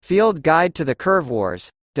Field Guide to the Curve Wars,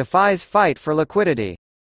 DeFi's Fight for Liquidity.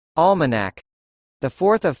 Almanac.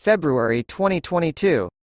 4 February 2022.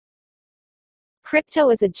 Crypto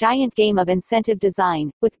is a giant game of incentive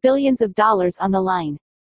design, with billions of dollars on the line.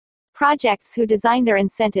 Projects who design their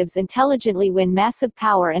incentives intelligently win massive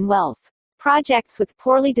power and wealth. Projects with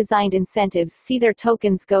poorly designed incentives see their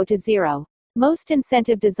tokens go to zero. Most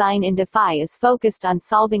incentive design in DeFi is focused on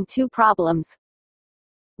solving two problems.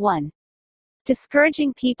 1.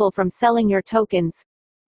 Discouraging people from selling your tokens.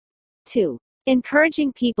 2.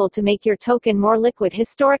 Encouraging people to make your token more liquid.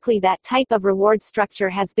 Historically, that type of reward structure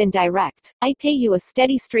has been direct. I pay you a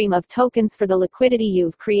steady stream of tokens for the liquidity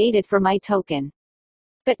you've created for my token.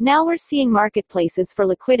 But now we're seeing marketplaces for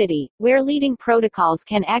liquidity, where leading protocols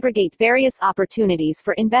can aggregate various opportunities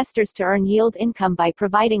for investors to earn yield income by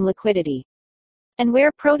providing liquidity. And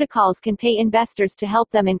where protocols can pay investors to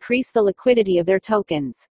help them increase the liquidity of their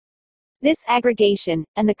tokens. This aggregation,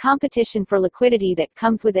 and the competition for liquidity that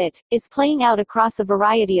comes with it, is playing out across a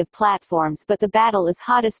variety of platforms, but the battle is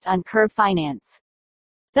hottest on Curve Finance.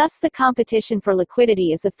 Thus the competition for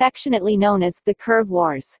liquidity is affectionately known as the Curve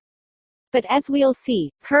Wars. But as we'll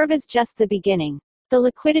see, Curve is just the beginning. The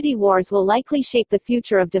liquidity wars will likely shape the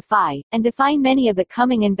future of DeFi, and define many of the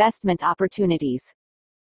coming investment opportunities.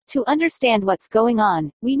 To understand what's going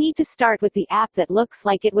on, we need to start with the app that looks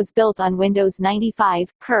like it was built on Windows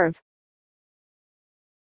 95, Curve.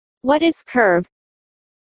 What is Curve?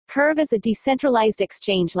 Curve is a decentralized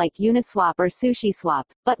exchange like Uniswap or SushiSwap,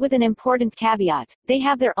 but with an important caveat: they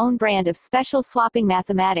have their own brand of special swapping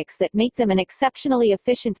mathematics that make them an exceptionally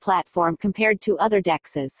efficient platform compared to other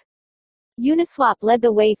DEXs. Uniswap led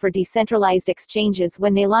the way for decentralized exchanges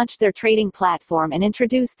when they launched their trading platform and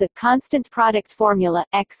introduced the constant product formula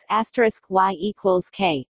X*Y=K.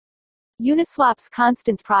 Uniswap's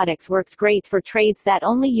constant product worked great for trades that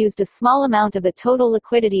only used a small amount of the total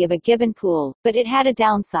liquidity of a given pool, but it had a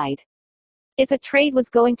downside. If a trade was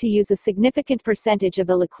going to use a significant percentage of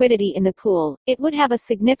the liquidity in the pool, it would have a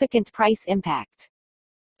significant price impact.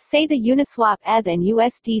 Say the Uniswap ETH and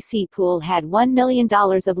USDC pool had $1 million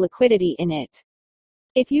of liquidity in it.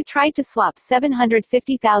 If you tried to swap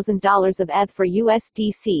 $750,000 of ETH for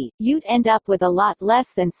USDC, you'd end up with a lot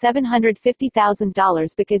less than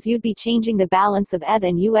 $750,000 because you'd be changing the balance of ETH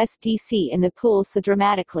and USDC in the pool so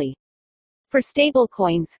dramatically. For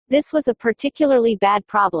stablecoins, this was a particularly bad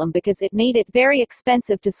problem because it made it very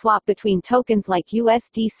expensive to swap between tokens like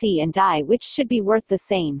USDC and DAI, which should be worth the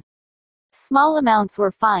same. Small amounts were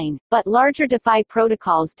fine, but larger DeFi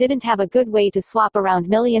protocols didn't have a good way to swap around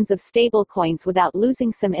millions of stablecoins without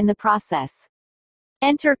losing some in the process.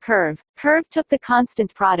 Enter Curve. Curve took the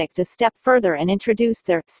constant product a step further and introduced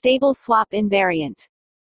their stable swap invariant.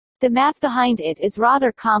 The math behind it is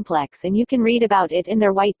rather complex and you can read about it in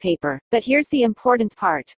their white paper, but here's the important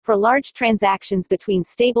part: for large transactions between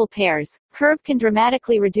stable pairs, Curve can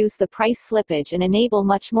dramatically reduce the price slippage and enable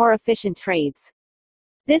much more efficient trades.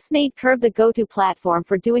 This made Curve the go-to platform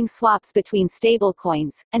for doing swaps between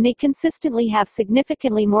stablecoins, and they consistently have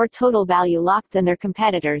significantly more total value locked than their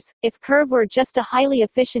competitors. If Curve were just a highly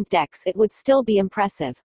efficient DEX, it would still be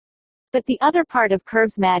impressive. But the other part of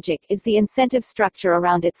Curve's magic is the incentive structure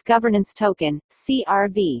around its governance token,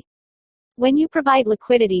 CRV. When you provide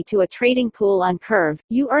liquidity to a trading pool on Curve,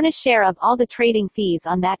 you earn a share of all the trading fees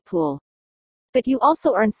on that pool. But you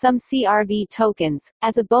also earn some CRV tokens,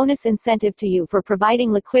 as a bonus incentive to you for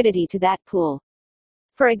providing liquidity to that pool.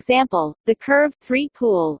 For example, the Curve 3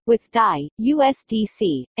 pool, with DAI,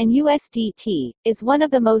 USDC, and USDT, is one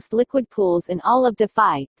of the most liquid pools in all of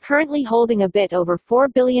DeFi, currently holding a bit over $4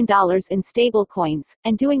 billion in stablecoins,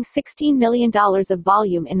 and doing $16 million of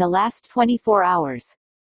volume in the last 24 hours.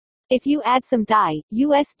 If you add some DAI,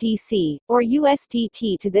 USDC, or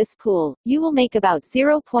USDT to this pool, you will make about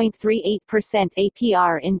 0.38%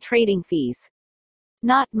 APR in trading fees.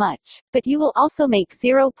 Not much, but you will also make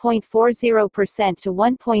 0.40% to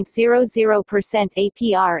 1.00%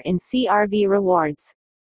 APR in CRV rewards.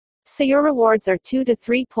 So your rewards are 2 to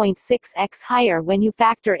 3.6x higher when you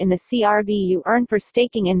factor in the CRV you earn for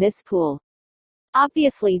staking in this pool.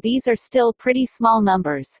 Obviously these are still pretty small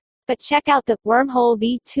numbers. But check out the Wormhole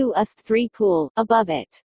V2UST3 pool above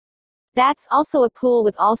it. That's also a pool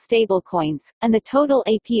with all stablecoins, and the total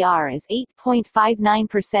APR is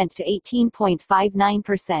 8.59% to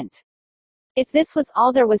 18.59%. If this was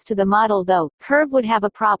all there was to the model though, Curve would have a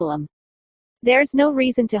problem. There's no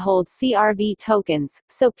reason to hold CRV tokens,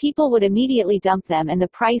 so people would immediately dump them and the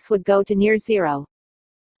price would go to near zero.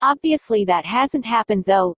 Obviously that hasn't happened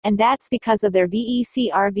though, and that's because of their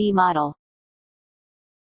VECRV model.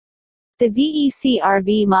 The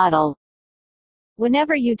VECRV model,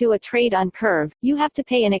 Whenever you do a trade on Curve, you have to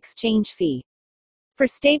pay an exchange fee. For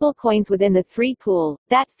stablecoins within the 3 pool,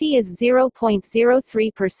 that fee is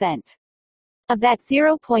 0.03%. Of that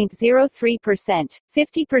 0.03%,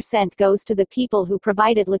 50% goes to the people who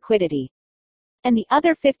provided liquidity. And the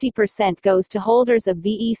other 50% goes to holders of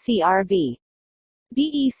VECRV.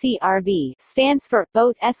 VECRV stands for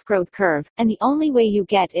Vote Escrowed Curve, and the only way you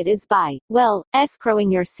get it is by, well,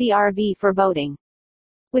 escrowing your CRV for voting.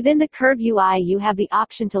 Within the Curve UI you have the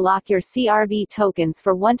option to lock your CRV tokens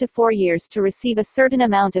for 1 to 4 years to receive a certain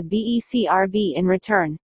amount of VECRV in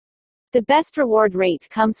return. The best reward rate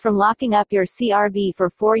comes from locking up your CRV for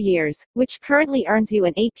 4 years, which currently earns you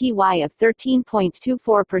an APY of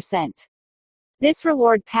 13.24%. This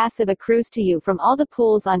reward passive accrues to you from all the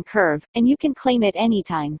pools on Curve, and you can claim it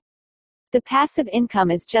anytime. The passive income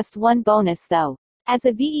is just one bonus though. As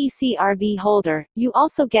a VECRV holder, you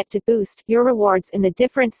also get to boost your rewards in the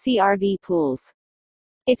different CRV pools.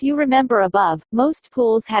 If you remember above, most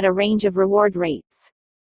pools had a range of reward rates.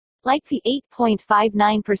 Like the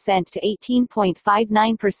 8.59% to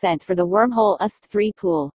 18.59% for the Wormhole UST3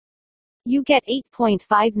 pool. You get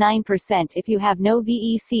 8.59% if you have no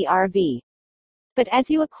VECRV. But as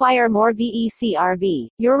you acquire more VECRV,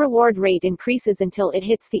 your reward rate increases until it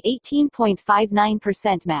hits the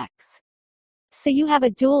 18.59% max. So you have a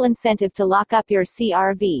dual incentive to lock up your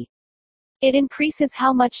CRV. It increases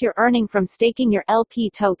how much you're earning from staking your LP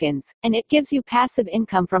tokens, and it gives you passive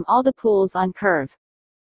income from all the pools on Curve.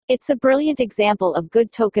 It's a brilliant example of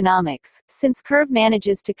good tokenomics, since Curve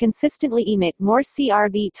manages to consistently emit more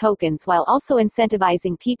CRV tokens while also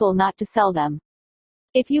incentivizing people not to sell them.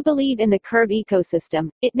 If you believe in the Curve ecosystem,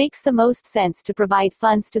 it makes the most sense to provide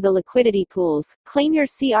funds to the liquidity pools, claim your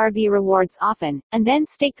CRV rewards often, and then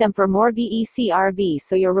stake them for more VECRV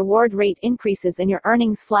so your reward rate increases and your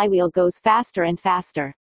earnings flywheel goes faster and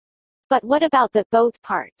faster. But what about the vote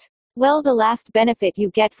part? Well, the last benefit you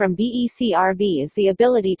get from VECRV is the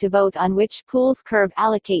ability to vote on which pools Curve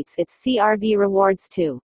allocates its CRV rewards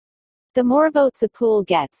to. The more votes a pool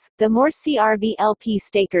gets, the more CRV LP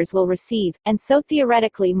stakers will receive, and so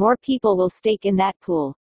theoretically more people will stake in that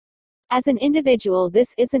pool. As an individual,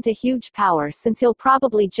 this isn't a huge power since you'll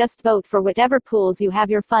probably just vote for whatever pools you have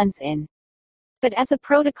your funds in. But as a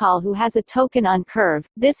protocol who has a token on Curve,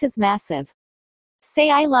 this is massive. Say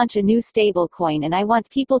I launch a new stablecoin and I want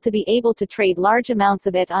people to be able to trade large amounts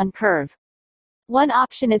of it on Curve. One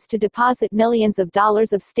option is to deposit millions of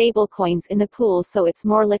dollars of stablecoins in the pool so it's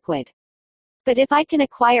more liquid. But if I can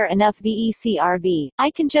acquire enough VECRV,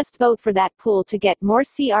 I can just vote for that pool to get more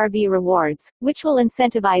CRV rewards, which will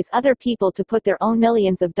incentivize other people to put their own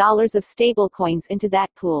millions of dollars of stablecoins into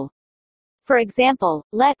that pool. For example,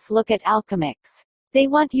 let's look at Alchemix. They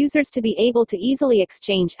want users to be able to easily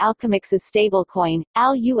exchange Alchemix's stablecoin,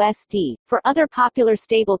 ALUSD, for other popular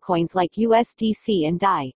stablecoins like USDC and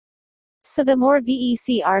DAI. So the more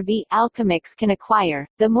VECRV Alchemix can acquire,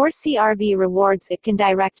 the more CRV rewards it can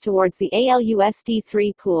direct towards the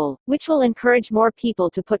ALUSD3 pool, which will encourage more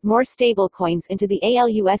people to put more stablecoins into the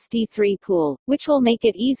ALUSD3 pool, which will make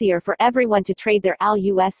it easier for everyone to trade their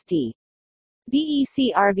ALUSD.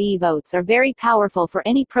 VECRV votes are very powerful for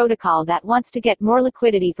any protocol that wants to get more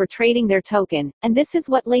liquidity for trading their token, and this is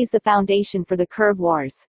what lays the foundation for the Curve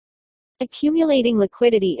Wars. Accumulating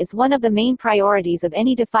liquidity is one of the main priorities of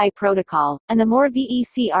any DeFi protocol, and the more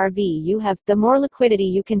VECRV you have, the more liquidity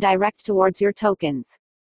you can direct towards your tokens.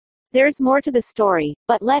 There's more to the story,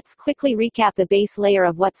 but let's quickly recap the base layer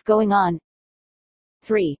of what's going on.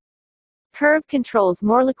 3. Curve controls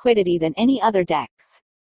more liquidity than any other DEX.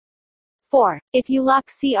 4. If you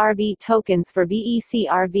lock CRV tokens for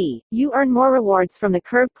VECRV, you earn more rewards from the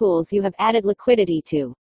Curve pools you have added liquidity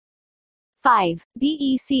to. 5.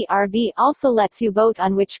 VECRV also lets you vote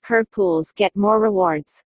on which Curve pools get more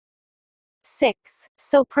rewards. 6.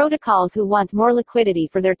 So protocols who want more liquidity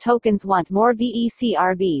for their tokens want more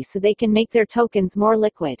VECRV so they can make their tokens more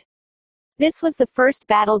liquid. This was the first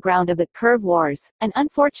battleground of the Curve Wars, and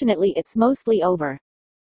unfortunately it's mostly over.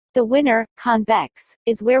 The winner, Convex,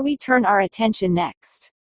 is where we turn our attention next.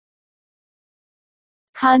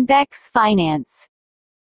 Convex Finance.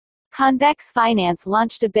 Convex Finance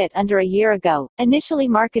launched a bit under a year ago, initially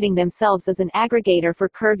marketing themselves as an aggregator for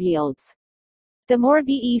Curve yields. The more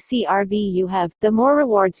VECRV you have, the more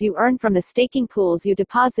rewards you earn from the staking pools you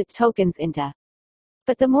deposit tokens into.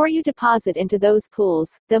 But the more you deposit into those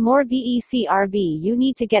pools, the more VECRV you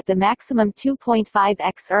need to get the maximum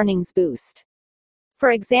 2.5x earnings boost.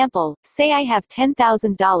 For example, say I have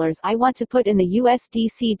 $10,000 I want to put in the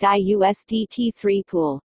USDC DAI USDT3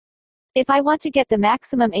 pool. If I want to get the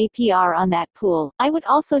maximum APR on that pool, I would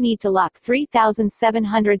also need to lock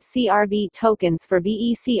 3,700 CRV tokens for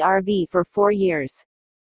VECRV for 4 years.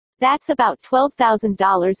 That's about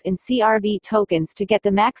 $12,000 in CRV tokens to get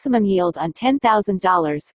the maximum yield on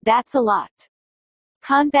 $10,000. That's a lot.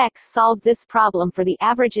 Convex solved this problem for the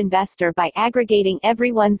average investor by aggregating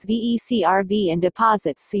everyone's VECRV and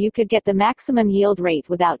deposits so you could get the maximum yield rate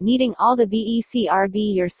without needing all the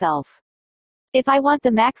VECRV yourself. If I want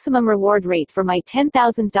the maximum reward rate for my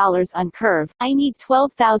 $10,000 on Curve, I need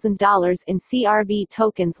 $12,000 in CRV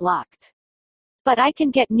tokens locked. But I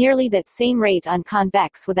can get nearly that same rate on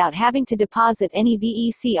Convex without having to deposit any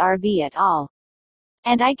VECRV at all.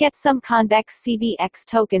 And I get some Convex CVX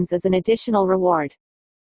tokens as an additional reward.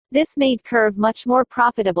 This made Curve much more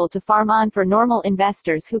profitable to farm on for normal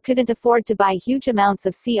investors who couldn't afford to buy huge amounts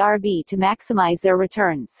of CRV to maximize their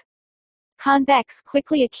returns. Convex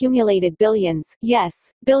quickly accumulated billions,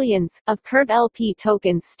 yes, billions, of Curve LP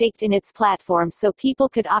tokens staked in its platform so people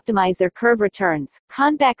could optimize their Curve returns.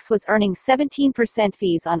 Convex was earning 17%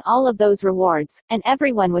 fees on all of those rewards, and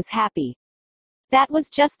everyone was happy. That was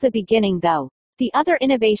just the beginning though. The other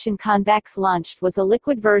innovation Convex launched was a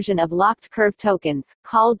liquid version of locked Curve tokens,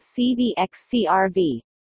 called CVX-CRV.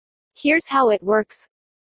 Here's how it works.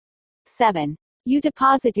 7. You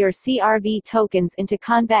deposit your CRV tokens into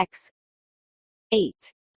Convex. 8.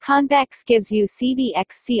 Convex gives you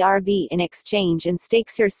CVX-CRV in exchange and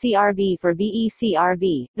stakes your CRV for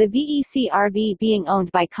VECRV, the VECRV being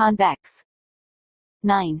owned by Convex.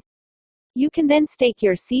 9. You can then stake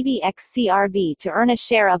your CVX-CRV to earn a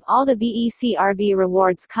share of all the VECRV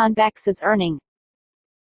rewards Convex is earning.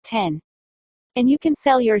 10. And you can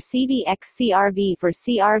sell your CVX-CRV for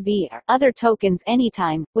CRV or other tokens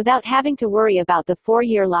anytime, without having to worry about the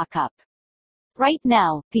 4-year lockup. Right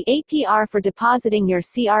now, the APR for depositing your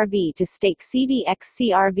CRV to stake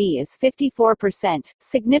CVX-CRV is 54%,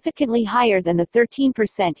 significantly higher than the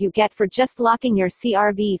 13% you get for just locking your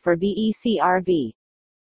CRV for VECRV.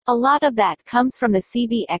 A lot of that comes from the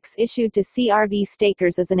CVX issued to CRV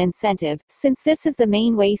stakers as an incentive, since this is the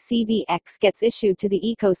main way CVX gets issued to the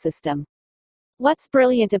ecosystem. What's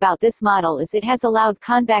brilliant about this model is it has allowed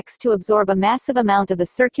Convex to absorb a massive amount of the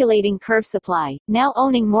circulating Curve supply, now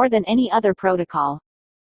owning more than any other protocol.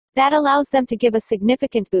 That allows them to give a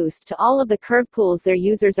significant boost to all of the Curve pools their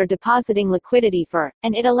users are depositing liquidity for,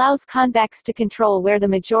 and it allows Convex to control where the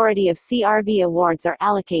majority of CRV awards are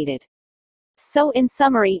allocated. So in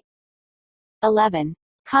summary, 11.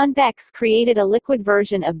 Convex created a liquid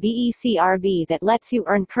version of VECRV that lets you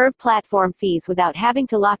earn Curve platform fees without having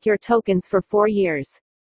to lock your tokens for 4 years.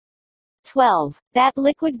 12. That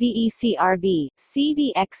liquid VECRV,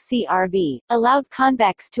 CVX-CRV, allowed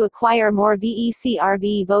Convex to acquire more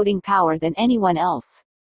VECRV voting power than anyone else.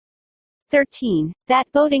 13. That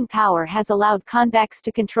voting power has allowed Convex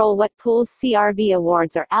to control what pools CRV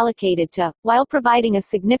awards are allocated to, while providing a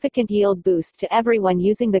significant yield boost to everyone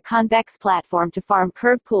using the Convex platform to farm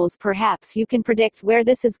Curve pools. Perhaps you can predict where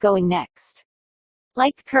this is going next.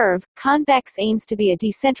 Like Curve, Convex aims to be a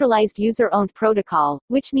decentralized user-owned protocol,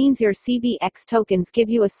 which means your CVX tokens give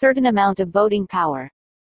you a certain amount of voting power.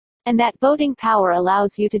 And that voting power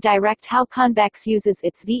allows you to direct how Convex uses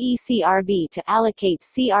its VECRV to allocate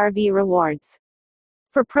CRV rewards.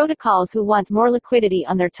 For protocols who want more liquidity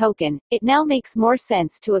on their token, it now makes more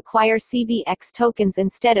sense to acquire CVX tokens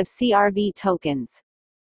instead of CRV tokens.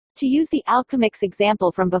 To use the Alchemix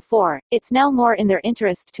example from before, it's now more in their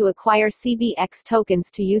interest to acquire CVX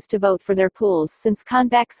tokens to use to vote for their pools since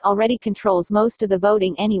Convex already controls most of the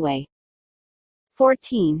voting anyway.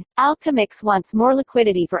 14. Alchemix wants more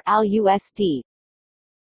liquidity for ALUSD.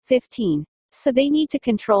 15. So they need to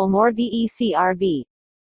control more VECRV.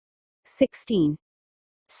 16.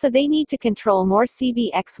 So they need to control more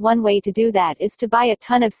CVX. One way to do that is to buy a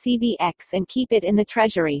ton of CVX and keep it in the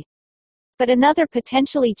treasury. But another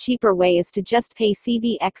potentially cheaper way is to just pay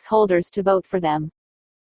CVX holders to vote for them.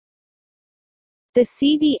 The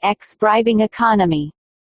CVX bribing economy.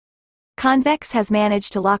 Convex has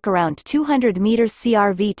managed to lock around 200 meters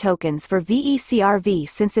CRV tokens for VECRV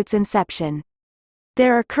since its inception.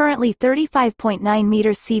 There are currently 35.9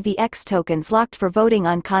 meters CVX tokens locked for voting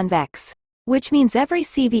on Convex, which means every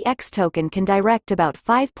CVX token can direct about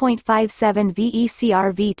 5.57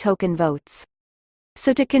 VECRV token votes.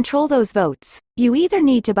 So to control those votes, you either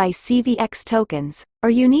need to buy CVX tokens,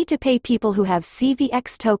 or you need to pay people who have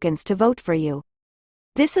CVX tokens to vote for you.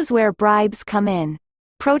 This is where bribes come in.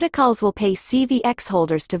 Protocols will pay CVX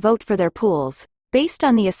holders to vote for their pools, based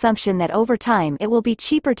on the assumption that over time it will be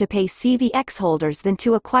cheaper to pay CVX holders than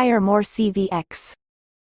to acquire more CVX.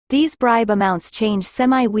 These bribe amounts change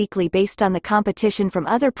semi-weekly based on the competition from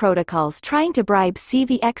other protocols trying to bribe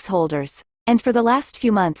CVX holders, and for the last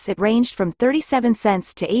few months it ranged from 37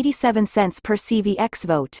 cents to 87 cents per CVX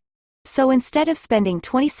vote. So instead of spending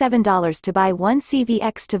 $27 to buy one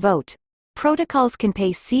CVX to vote, protocols can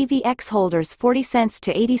pay CVX holders 40 cents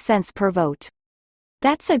to 80 cents per vote.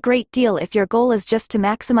 That's a great deal if your goal is just to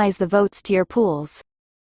maximize the votes to your pools.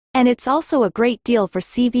 And it's also a great deal for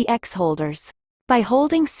CVX holders. By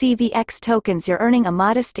holding CVX tokens, you're earning a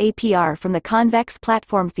modest APR from the Convex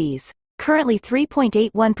platform fees, currently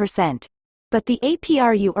 3.81%. But the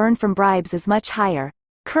APR you earn from bribes is much higher,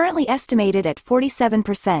 currently estimated at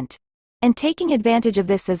 47%. And taking advantage of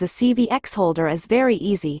this as a CVX holder is very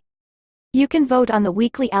easy. You can vote on the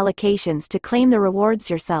weekly allocations to claim the rewards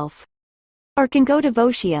yourself. Or can go to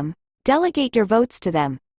Votium, delegate your votes to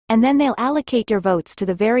them, and then they'll allocate your votes to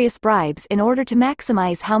the various bribes in order to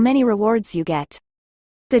maximize how many rewards you get.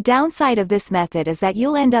 The downside of this method is that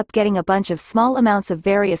you'll end up getting a bunch of small amounts of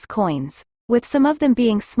various coins, with some of them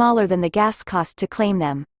being smaller than the gas cost to claim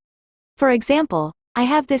them. For example, I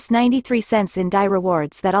have this 93 cents in DAI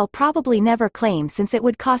rewards that I'll probably never claim since it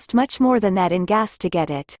would cost much more than that in gas to get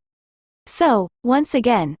it. So, once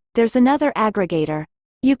again, there's another aggregator.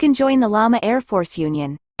 You can join the Llama Air Force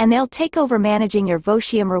Union, and they'll take over managing your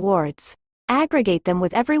Votium rewards, aggregate them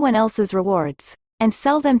with everyone else's rewards, and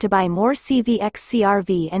sell them to buy more CVX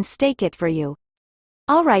CRV and stake it for you.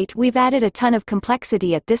 Alright, we've added a ton of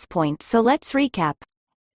complexity at this point, so let's recap.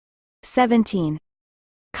 17.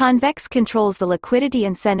 Convex controls the liquidity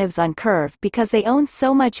incentives on Curve because they own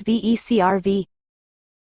so much VECRV.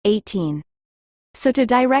 18. So to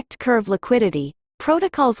direct Curve liquidity,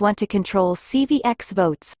 protocols want to control CVX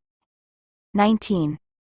votes. 19.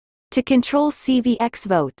 To control CVX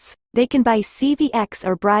votes, they can buy CVX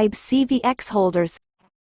or bribe CVX holders.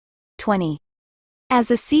 20. As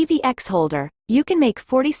a CVX holder, you can make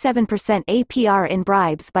 47% APR in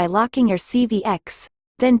bribes by locking your CVX,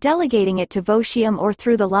 then delegating it to Votium or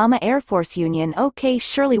through the Llama Air Force Union. Okay,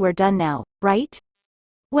 surely we're done now, right?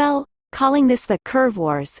 Well, calling this the Curve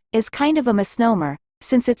Wars is kind of a misnomer,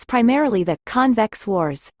 since it's primarily the Convex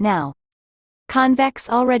Wars now. Convex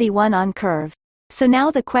already won on Curve. So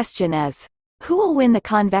now the question is, who will win the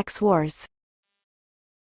Convex Wars?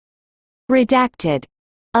 Redacted.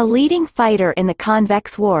 A leading fighter in the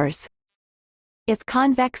Convex Wars. If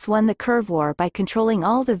Convex won the Curve War by controlling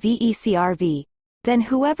all the VECRV, then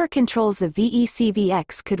whoever controls the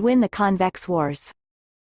VECVX could win the Convex Wars.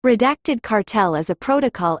 Redacted Cartel is a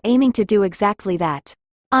protocol aiming to do exactly that.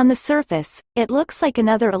 On the surface, it looks like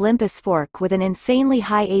another Olympus fork with an insanely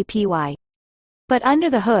high APY. But under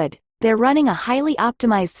the hood, they're running a highly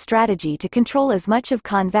optimized strategy to control as much of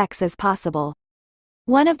Convex as possible.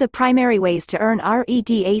 One of the primary ways to earn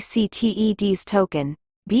REDACTED's token,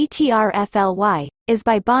 BTRFLY, is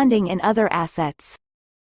by bonding in other assets.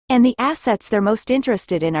 And the assets they're most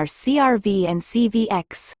interested in are CRV and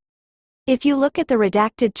CVX. If you look at the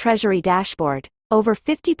Redacted Treasury dashboard, over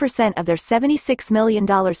 50% of their $76 million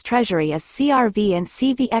treasury is CRV and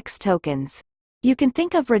CVX tokens. You can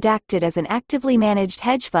think of Redacted as an actively managed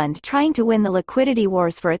hedge fund trying to win the liquidity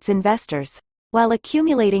wars for its investors, while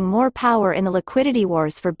accumulating more power in the liquidity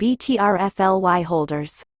wars for BTRFLY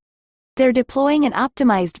holders. They're deploying an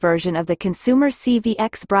optimized version of the consumer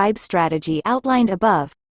CVX bribe strategy outlined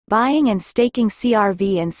above, buying and staking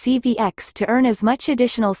CRV and CVX to earn as much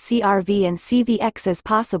additional CRV and CVX as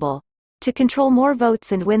possible, to control more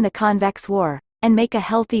votes and win the Convex War, and make a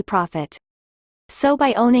healthy profit. So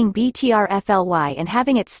by owning BTRFLY and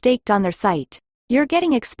having it staked on their site, you're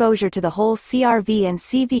getting exposure to the whole CRV and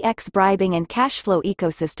CVX bribing and cash flow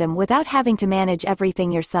ecosystem without having to manage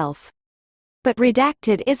everything yourself. But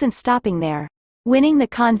Redacted isn't stopping there. Winning the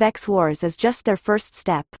Convex Wars is just their first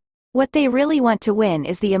step. What they really want to win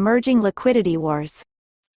is the emerging liquidity wars.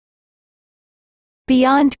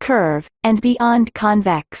 Beyond Curve, and beyond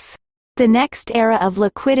Convex. The next era of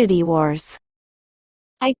liquidity wars.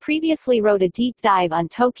 I previously wrote a deep dive on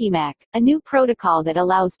Tokemak, a new protocol that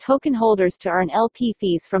allows token holders to earn LP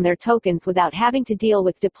fees from their tokens without having to deal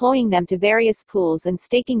with deploying them to various pools and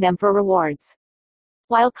staking them for rewards.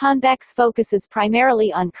 While Convex focuses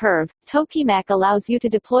primarily on Curve, Tokemak allows you to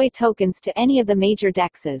deploy tokens to any of the major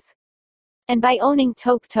dexes. And by owning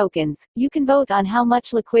tokens, you can vote on how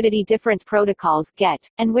much liquidity different protocols get,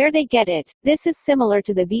 and where they get it. This is similar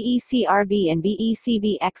to the VECRV and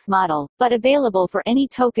VECVX model, but available for any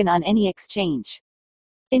token on any exchange,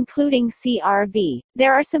 including CRV.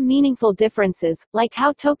 There are some meaningful differences, like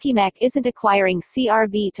how Tokemak isn't acquiring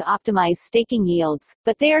CRV to optimize staking yields,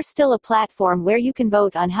 but they are still a platform where you can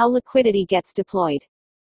vote on how liquidity gets deployed.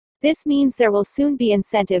 This means there will soon be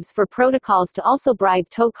incentives for protocols to also bribe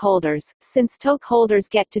toke holders, since toke holders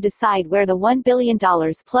get to decide where the $1 billion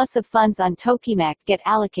plus of funds on Tokemak get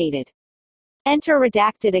allocated. Enter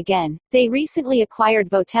Redacted again. They recently acquired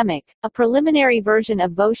Votemic, a preliminary version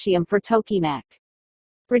of Votium for Tokemak.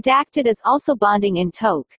 Redacted is also bonding in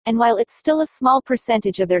Toke, and while it's still a small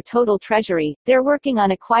percentage of their total treasury, they're working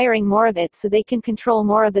on acquiring more of it so they can control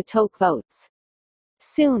more of the Toke votes.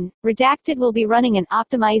 Soon, Redacted will be running an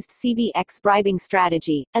optimized CVX bribing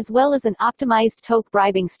strategy, as well as an optimized Toke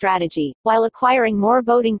bribing strategy, while acquiring more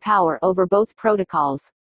voting power over both protocols.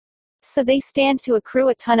 So they stand to accrue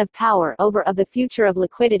a ton of power over of the future of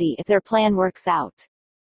liquidity if their plan works out.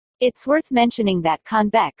 It's worth mentioning that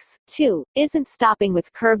Convex, too, isn't stopping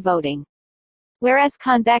with curve voting. Whereas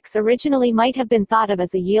Convex originally might have been thought of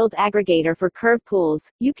as a yield aggregator for curve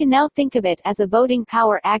pools, you can now think of it as a voting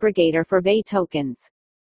power aggregator for VE tokens.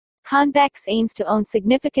 Convex aims to own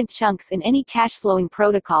significant chunks in any cash-flowing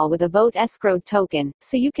protocol with a vote escrowed token,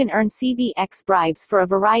 so you can earn CVX bribes for a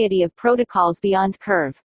variety of protocols beyond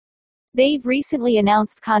Curve. They've recently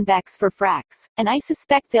announced Convex for Frax, and I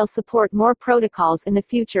suspect they'll support more protocols in the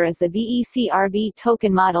future as the VECRV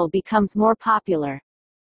token model becomes more popular.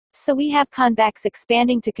 So we have Convex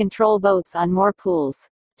expanding to control votes on more pools.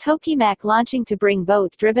 Tokemak launching to bring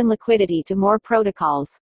vote-driven liquidity to more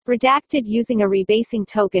protocols. Redacted using a rebasing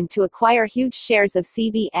token to acquire huge shares of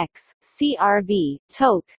CVX, CRV,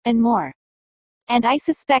 Toke, and more. And I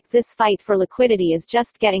suspect this fight for liquidity is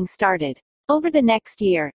just getting started. Over the next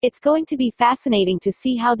year, it's going to be fascinating to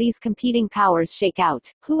see how these competing powers shake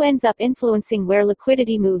out, who ends up influencing where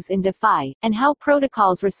liquidity moves in DeFi, and how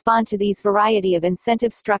protocols respond to these variety of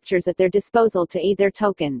incentive structures at their disposal to aid their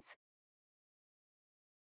tokens.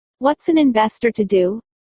 What's an investor to do?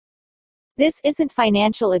 This isn't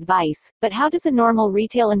financial advice, but how does a normal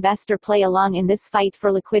retail investor play along in this fight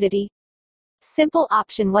for liquidity? Simple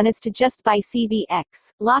option 1 is to just buy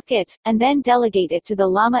CVX, lock it, and then delegate it to the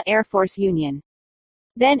Llama Air Force Union.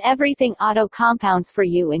 Then everything auto-compounds for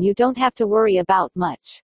you and you don't have to worry about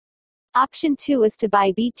much. Option 2 is to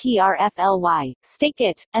buy BTRFLY, stake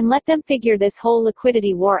it, and let them figure this whole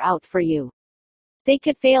liquidity war out for you. They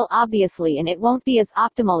could fail obviously and it won't be as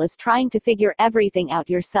optimal as trying to figure everything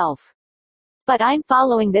out yourself. But I'm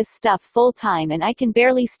following this stuff full-time and I can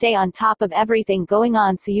barely stay on top of everything going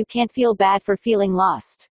on, so you can't feel bad for feeling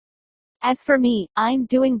lost. As for me, I'm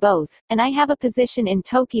doing both, and I have a position in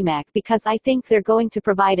Tokemak because I think they're going to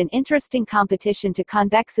provide an interesting competition to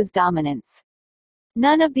Convex's dominance.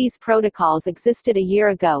 None of these protocols existed a year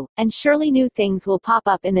ago, and surely new things will pop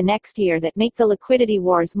up in the next year that make the liquidity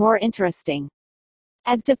wars more interesting.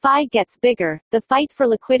 As DeFi gets bigger, the fight for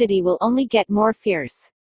liquidity will only get more fierce.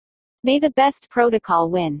 May the best protocol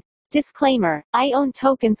win. Disclaimer: I own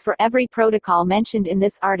tokens for every protocol mentioned in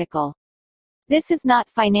this article. This is not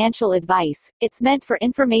financial advice, it's meant for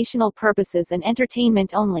informational purposes and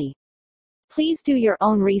entertainment only. Please do your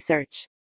own research.